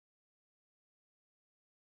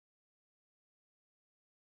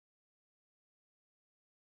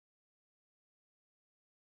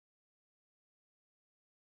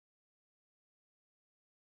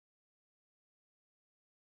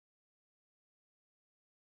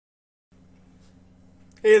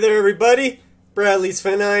Hey there everybody, Bradley's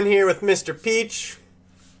Fan9 here with Mr. Peach.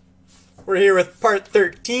 We're here with part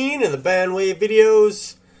 13 of the Bandwave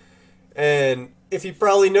videos, and if you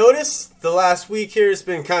probably noticed, the last week here has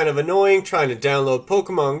been kind of annoying trying to download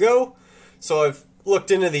Pokémon GO, so I've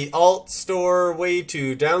looked into the AltStore way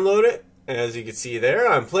to download it. As you can see there,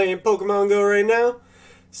 I'm playing Pokémon GO right now,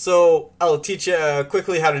 so I'll teach you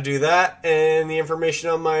quickly how to do that and the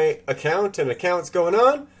information on my account and accounts going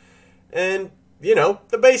on, and you know,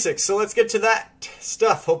 the basics. So let's get to that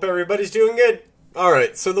stuff. Hope everybody's doing good.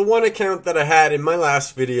 Alright, so the one account that I had in my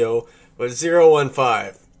last video was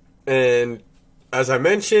 015. And as I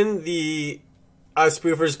mentioned, the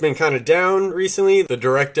iSpoofer's been kind of down recently. The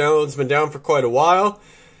direct download's been down for quite a while.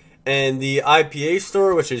 And the IPA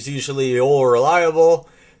store, which is usually all reliable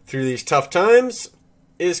through these tough times,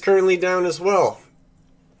 is currently down as well.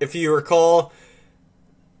 If you recall,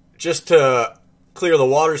 just to clear the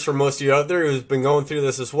waters for most of you out there who's been going through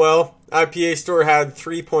this as well, IPA Store had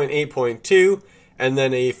 3.8.2, and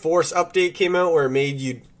then a Force update came out where it made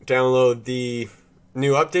you download the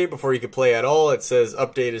new update before you could play at all. It says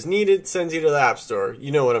update is needed, sends you to the App Store.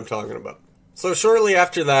 You know what I'm talking about. So shortly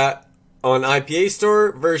after that, on IPA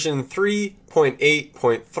Store, version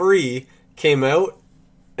 3.8.3 came out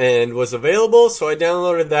and was available, so I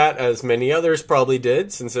downloaded that, as many others probably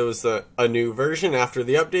did, since it was a new version after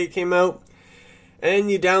the update came out.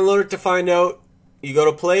 And you download it to find out, you go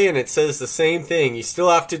to play and it says the same thing. You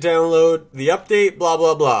still have to download the update, blah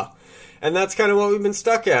blah blah. And that's kind of what we've been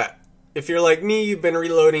stuck at. If you're like me, you've been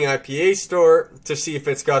reloading IPA Store to see if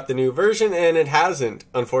it's got the new version, and it hasn't,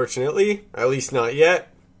 unfortunately. At least not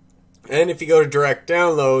yet. And if you go to direct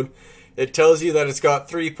download, it tells you that it's got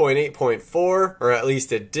 3.8.4, or at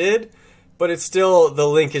least it did. But it's still, the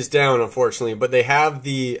link is down, unfortunately. But they have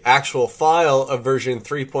the actual file of version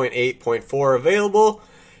 3.8.4 available.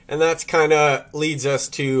 And that's kind of leads us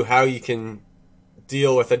to how you can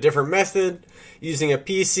deal with a different method using a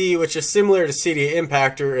PC, which is similar to CD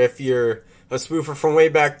Impactor. If you're a spoofer from way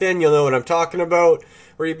back then, you'll know what I'm talking about.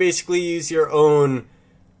 Where you basically use your own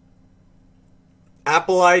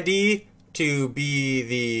AppleID to be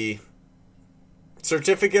the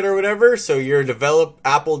certificate or whatever, so you're a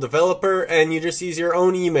Apple developer and you just use your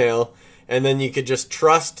own email, and then you could just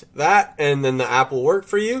trust that, and then the app will work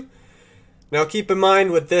for you. Now keep in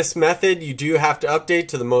mind, with this method you do have to update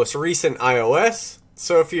to the most recent iOS.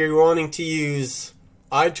 So if you're wanting to use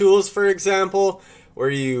iTools, for example,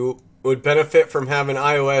 where you would benefit from having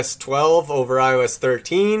iOS 12 over iOS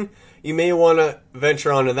 13, you may want to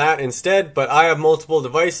venture onto that instead. But I have multiple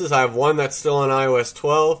devices. I have one that's still on iOS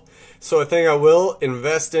 12. So I think I will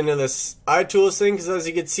invest into this iTools thing, because as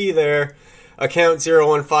you can see there, account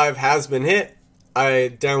 015 has been hit.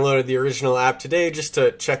 I downloaded the original app today just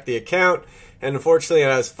to check the account, and unfortunately it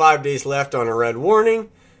has 5 days left on a red warning.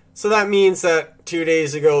 So that means that 2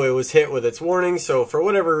 days ago it was hit with its warning. So for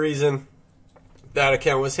whatever reason, that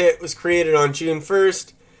account was hit. It was created on June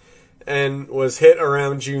 1st and was hit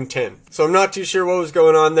around June 10th. So I'm not too sure what was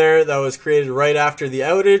going on there. That was created right after the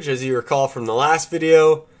outage, as you recall from the last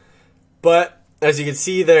video. But as you can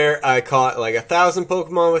see there, I caught like 1,000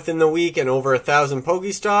 Pokemon within the week and over 1,000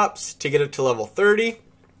 Pokestops to get it to level 30.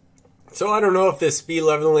 So I don't know if this speed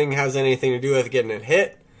leveling has anything to do with getting it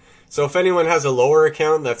hit. So if anyone has a lower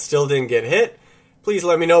account that still didn't get hit, please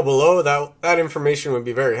let me know below. That information would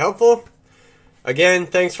be very helpful. Again,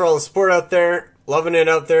 thanks for all the support out there. Loving it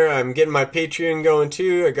out there. I'm getting my Patreon going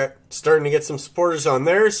too. I got starting to get some supporters on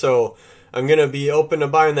there, so I'm going to be open to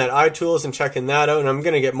buying that iTools and checking that out, and I'm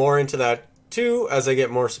going to get more into that too as I get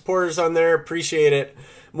more supporters on there. Appreciate it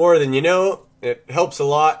more than you know. It helps a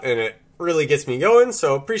lot, and it really gets me going,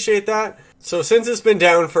 so appreciate that. So since it's been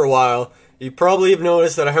down for a while, you probably have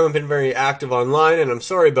noticed that I haven't been very active online, and I'm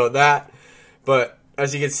sorry about that. But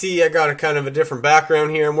as you can see, I got a kind of a different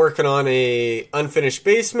background here. I'm working on a unfinished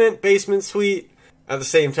basement suite. At the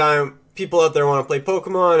same time, people out there want to play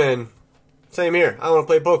Pokemon, and same here. I want to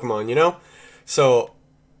play Pokemon, you know? So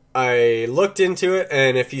I looked into it,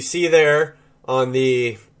 and if you see there on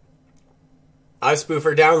the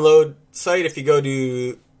iSpoofer download site, if you go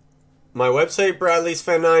to my website,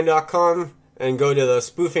 bradleysfan9.com, and go to the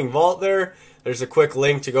Spoofing Vault there's a quick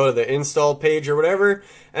link to go to the install page or whatever,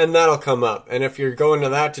 and that'll come up. And if you're going to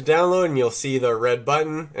that to download, and you'll see the red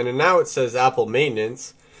button, and then now it says Apple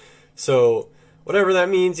Maintenance. So whatever that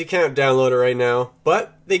means, you can't download it right now,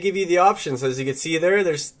 but they give you the options. As you can see there,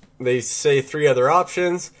 they say 3 other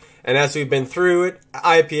options, and as we've been through it,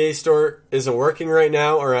 IPA Store isn't working right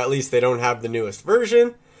now, or at least they don't have the newest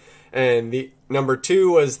version. And the number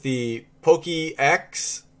 2 was the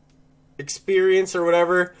PokéX experience or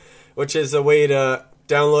whatever, which is a way to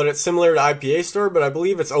download it similar to IPA Store, but I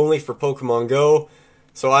believe it's only for Pokemon Go.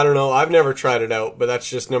 So I don't know. I've never tried it out, but that's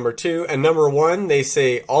just number 2. And number 1, they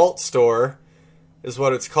say AltStore is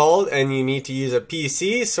what it's called, and you need to use a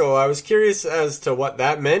PC. So I was curious as to what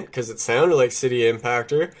that meant because it sounded like City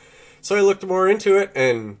Impactor. So I looked more into it,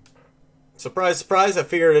 and surprise, surprise, I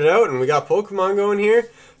figured it out, and we got Pokemon going here.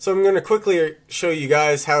 So I'm going to quickly show you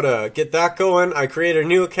guys how to get that going. I created a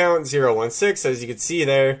new account, 016, as you can see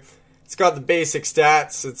there. It's got the basic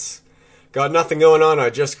stats. It's got nothing going on. I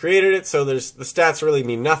just created it, so the stats really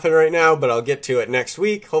mean nothing right now, but I'll get to it next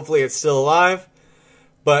week. Hopefully it's still alive.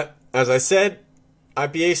 But as I said,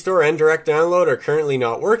 IPA Store and direct download are currently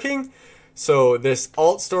not working. So this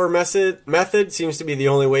AltStore method seems to be the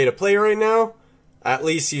only way to play right now, at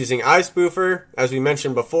least using iSpoofer. As we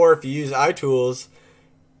mentioned before, if you use iTools,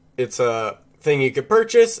 it's a thing you could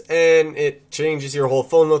purchase, and it changes your whole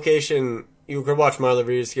phone location. You could watch my other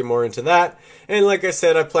videos to get more into that. And like I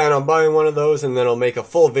said, I plan on buying one of those, and then I'll make a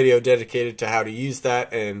full video dedicated to how to use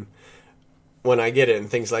that and when I get it and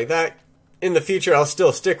things like that. In the future, I'll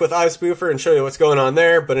still stick with iSpoofer and show you what's going on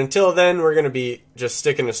there, but until then, we're going to be just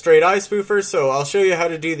sticking to straight iSpoofer, so I'll show you how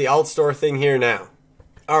to do the AltStore thing here now.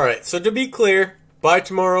 Alright, so to be clear, by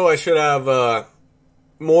tomorrow I should have a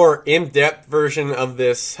more in-depth version of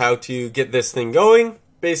this, how to get this thing going.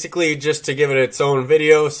 Basically, just to give it its own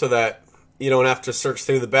video so that you don't have to search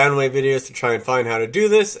through the bandwave videos to try and find how to do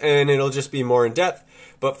this, and it'll just be more in-depth.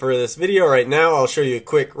 But for this video right now, I'll show you a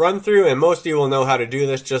quick run-through, and most of you will know how to do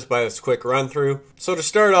this just by this quick run-through. So to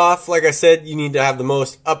start off, like I said, you need to have the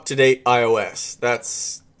most up-to-date iOS.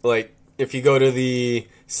 That's like, if you go to the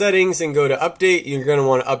settings and go to update, you're going to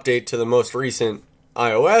want to update to the most recent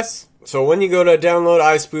iOS. So when you go to download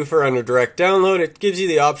iSpoofer under direct download, it gives you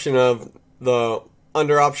the option of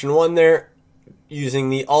under option 1 there,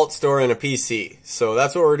 using the AltStore and a PC. So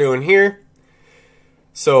that's what we're doing here.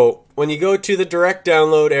 So when you go to the direct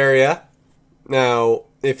download area, now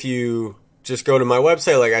if you just go to my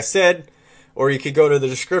website like I said, or you could go to the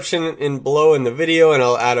description below in the video, and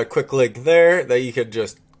I'll add a quick link there that you could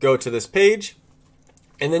just go to this page.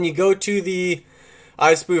 And then you go to the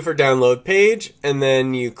iSpoofer download page, and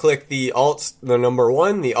then you click the number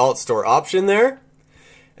 1, the AltStore option there.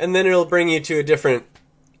 And then it'll bring you to a different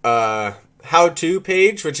how-to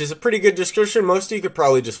page, which is a pretty good description. Most of you could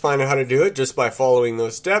probably just find out how to do it just by following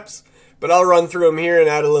those steps, but I'll run through them here and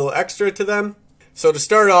add a little extra to them. So to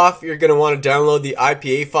start off, you're going to want to download the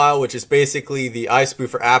IPA file, which is basically the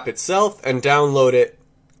iSpoofer app itself, and download it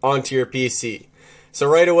onto your PC. So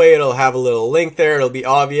right away it'll have a little link there, it'll be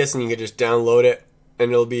obvious, and you can just download it,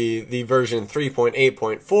 and it'll be the version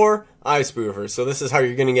 3.8.4 iSpoofer. So this is how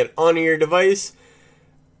you're going to get it onto your device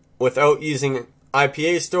without using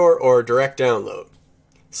IPA Store or direct download.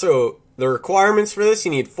 So the requirements for this,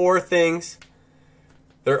 you need 4 things.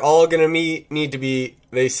 They're all going to need to be,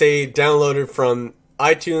 they say, downloaded from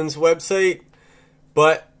iTunes website,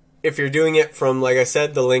 but if you're doing it from, like I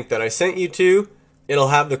said, the link that I sent you to, it'll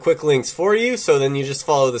have the quick links for you, so then you just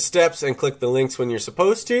follow the steps and click the links when you're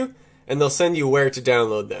supposed to, and they'll send you where to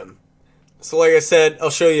download them. So like I said, I'll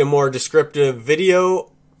show you a more descriptive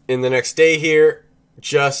video in the next day here,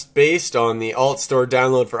 just based on the AltStore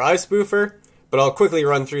download for iSpoofer, but I'll quickly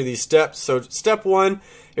run through these steps. So step 1,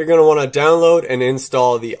 you're going to want to download and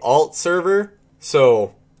install the Alt server.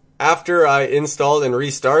 So after I installed and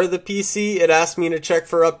restarted the PC, it asked me to check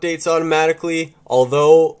for updates automatically,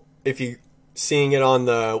 although if you're seeing it on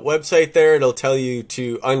the website there, it'll tell you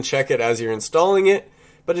to uncheck it as you're installing it,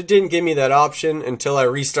 but it didn't give me that option until I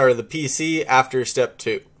restarted the PC after step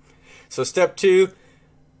 2. So step 2,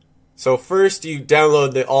 so first you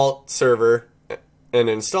download the Alt server and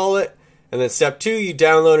install it, and then step 2, you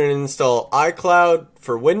download and install iCloud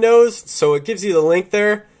for Windows. So it gives you the link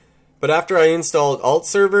there, but after I installed Alt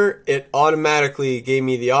server, it automatically gave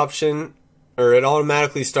me the option, or it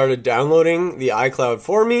automatically started downloading the iCloud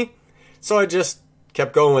for me. So I just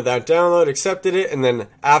kept going with that download, accepted it, and then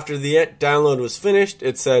after the download was finished,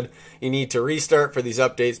 it said you need to restart for these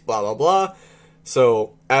updates, blah blah blah.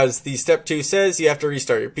 So as the step 2 says, you have to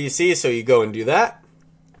restart your PC, so you go and do that.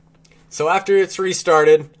 So after it's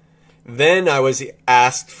restarted, then I was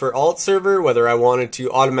asked for Alt server whether I wanted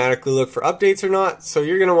to automatically look for updates or not. So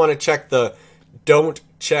you're going to want to check the don't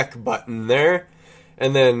check button there,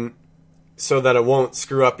 and then so that it won't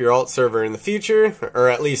screw up your Alt server in the future, or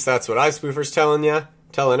at least that's what iSpoofer's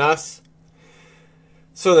telling us.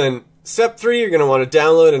 So then step 3, you're going to want to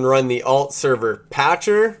download and run the Alt server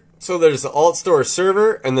patcher. So there's the AltStore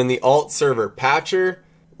Server and then the Alt Server Patcher.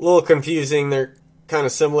 A little confusing, they're kind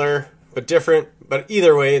of similar but different, but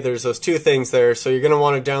either way there's those 2 things there. So you're going to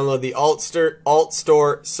want to download the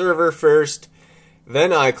AltStore Server first,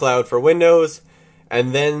 then iCloud for Windows,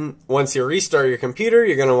 and then once you restart your computer,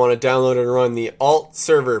 you're going to want to download and run the Alt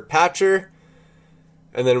Server Patcher.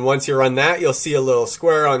 And then once you run that, you'll see a little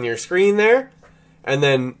square on your screen there. And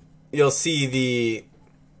then you'll see the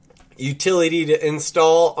utility to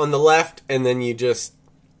install on the left, and then you just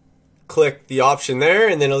click the option there,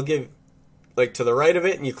 and then it'll give, like, to the right of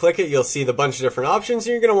it, and you click it, you'll see the bunch of different options.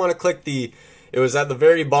 And you're going to want to click it was at the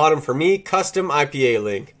very bottom for me, Custom IPA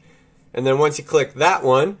Link. And then once you click that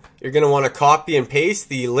one, you're going to want to copy and paste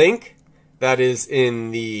the link that is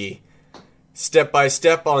in the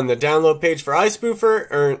step-by-step on the download page for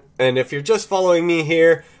iSpoofer, and if you're just following me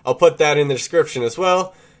here, I'll put that in the description as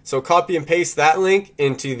well. So copy and paste that link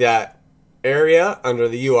into that area under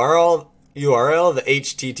the URL, the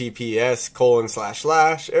https://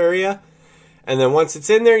 area, and then once it's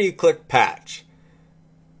in there, you click patch.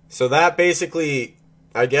 So that basically,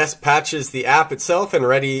 I guess, patches the app itself and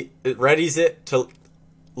it readies it to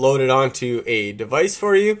load it onto a device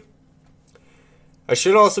for you. I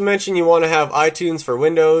should also mention you want to have iTunes for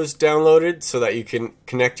Windows downloaded so that you can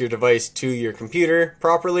connect your device to your computer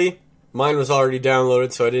properly. Mine was already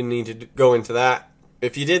downloaded, so I didn't need to go into that.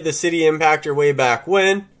 If you did the City Impactor way back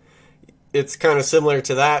when, it's kind of similar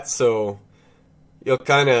to that, so you'll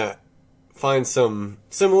kind of find some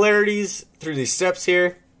similarities through these steps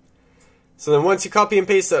here. So then once you copy and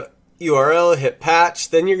paste that URL, hit patch,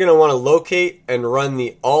 then you're going to want to locate and run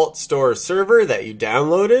the AltStore Server that you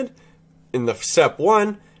downloaded in the step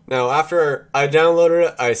 1. Now after I downloaded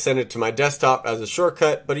it, I sent it to my desktop as a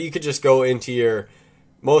shortcut, but you could just go into your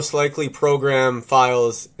most likely program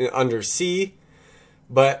files under C,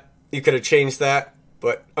 but you could have changed that,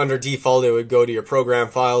 but under default it would go to your program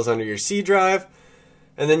files under your C drive,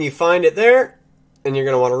 and then you find it there, and you're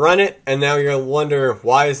going to want to run it, and now you're going to wonder,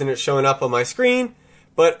 why isn't it showing up on my screen?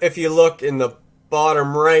 But if you look in the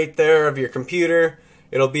bottom right there of your computer,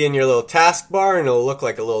 it'll be in your little taskbar, and it'll look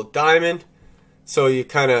like a little diamond. So you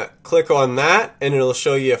kind of click on that, and it'll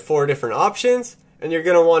show you 4 different options, and you're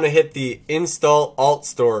going to want to hit the Install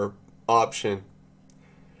AltStore option.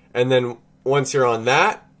 And then once you're on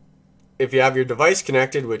that, if you have your device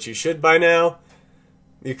connected, which you should by now,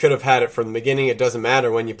 you could have had it from the beginning, it doesn't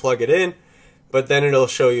matter when you plug it in, but then it'll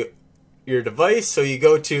show you your device. So you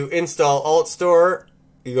go to Install AltStore,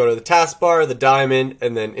 you go to the taskbar, the diamond,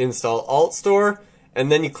 and then Install AltStore,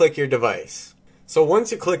 and then you click your device. So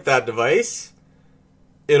once you click that device,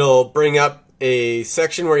 it'll bring up a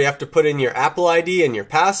section where you have to put in your AppleID and your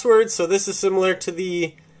password. So this is similar to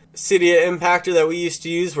the Cydia Impactor that we used to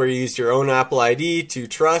use, where you used your own AppleID to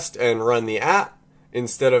trust and run the app,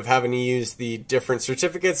 instead of having to use the different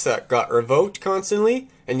certificates that got revoked constantly,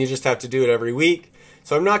 and you just have to do it every week.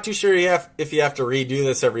 So I'm not too sure if you have to redo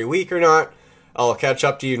this every week or not. I'll catch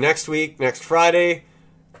up to you next week, next Friday,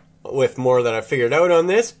 with more that I figured out on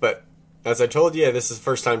this, but as I told you, this is the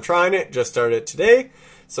first time trying it, just started today.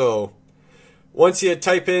 So once you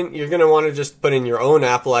type in, you're going to want to just put in your own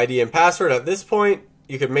Apple ID and password. At this point,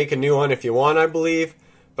 you could make a new one if you want, I believe,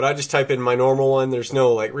 but I just type in my normal one. There's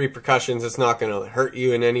no like repercussions. It's not going to hurt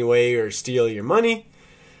you in any way or steal your money.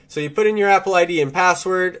 So you put in your Apple ID and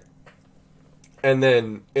password, and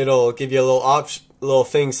then it'll give you a little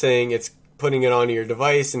thing saying it's putting it onto your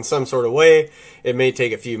device in some sort of way. It may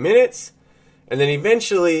take a few minutes, and then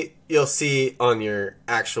eventually you'll see on your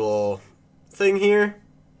actual thing here,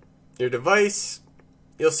 your device,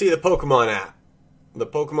 you'll see the Pokemon app. The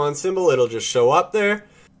Pokemon symbol, it'll just show up there.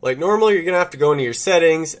 Like normal, you're going to have to go into your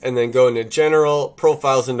settings and then go into General,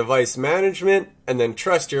 Profiles and Device Management, and then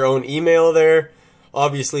trust your own email there.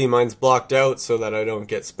 Obviously, mine's blocked out so that I don't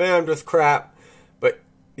get spammed with crap, but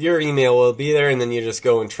your email will be there, and then you just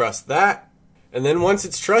go and trust that. And then once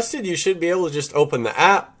it's trusted, you should be able to just open the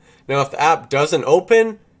app. Now, if the app doesn't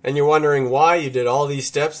open, and you're wondering why you did all these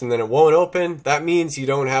steps and then it won't open, that means you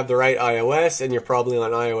don't have the right iOS, and you're probably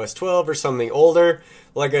on iOS 12 or something older.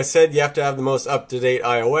 Like I said, you have to have the most up-to-date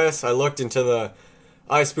iOS. I looked into the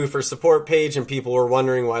iSpoofer support page, and people were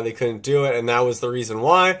wondering why they couldn't do it, and that was the reason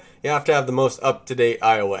why. You have to have the most up-to-date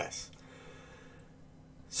iOS.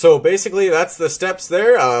 So basically, that's the steps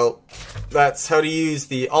there. That's how to use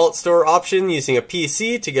the AltStore option using a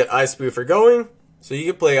PC to get iSpoofer going. So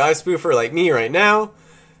you can play iSpoofer like me right now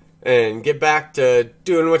and get back to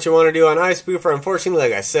doing what you want to do on iSpoofer. Unfortunately,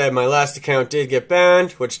 like I said, my last account did get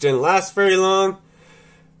banned, which didn't last very long.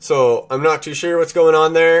 So I'm not too sure what's going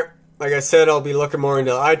on there. Like I said, I'll be looking more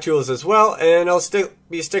into iTools as well, and I'll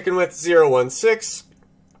be sticking with 016.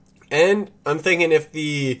 And I'm thinking if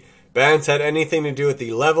the bans had anything to do with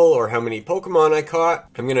the level or how many Pokemon I caught,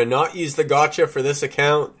 I'm going to not use the gotcha for this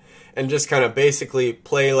account, and just kind of basically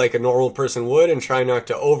play like a normal person would and try not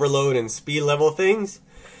to overload and speed level things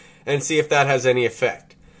and see if that has any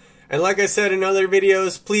effect. And like I said in other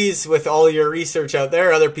videos, please, with all your research out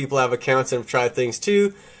there, other people have accounts and have tried things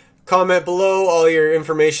too. Comment below. All your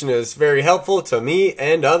information is very helpful to me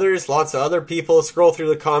and others. Lots of other people scroll through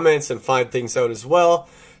the comments and find things out as well.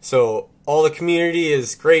 So all the community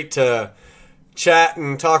is great to chat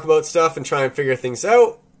and talk about stuff and try and figure things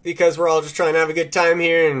out, because we're all just trying to have a good time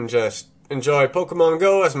here and just enjoy Pokemon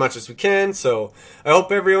Go as much as we can. So I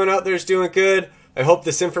hope everyone out there is doing good. I hope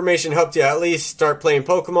this information helped you at least start playing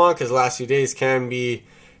Pokemon, because the last few days can be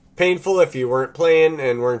painful if you weren't playing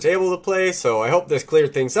and weren't able to play. So I hope this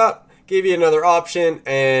cleared things up, gave you another option,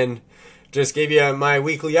 and just gave you my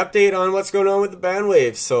weekly update on what's going on with the band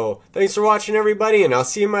waves. So thanks for watching, everybody, and I'll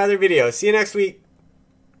see you in my other video. See you next week.